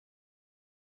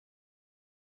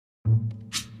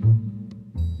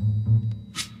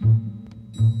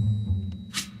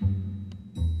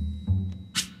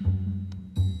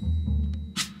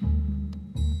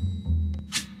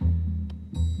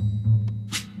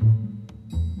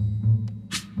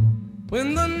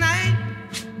When the night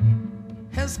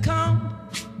has come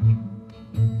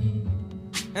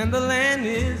and the land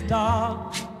is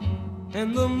dark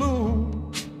and the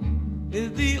moon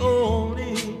is the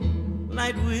only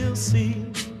light we'll see.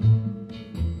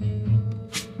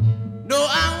 No,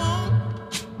 I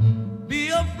won't be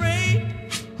afraid.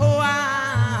 Oh,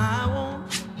 I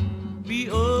won't be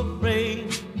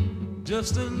afraid.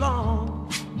 Just as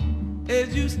long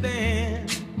as you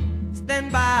stand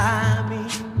by me.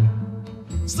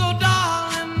 So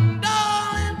darling,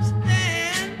 darling,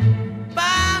 stand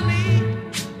by me.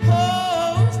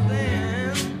 Oh,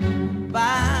 stand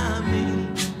by me.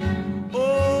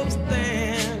 Oh,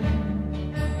 stand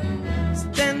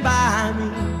by me.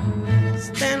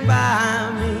 Stand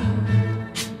by me.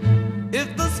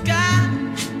 If the sky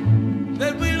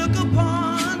that we look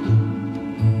upon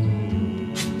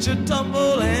should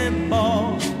tumble and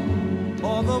fall,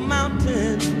 or the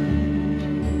mountain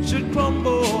should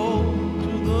crumble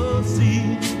to the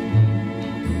sea,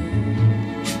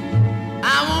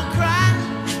 I won't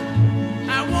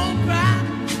cry,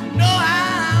 no,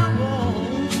 I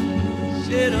won't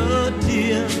shed a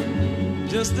tear,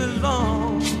 just as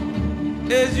long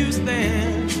as you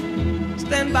stand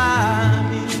by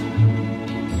me.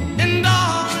 And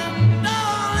all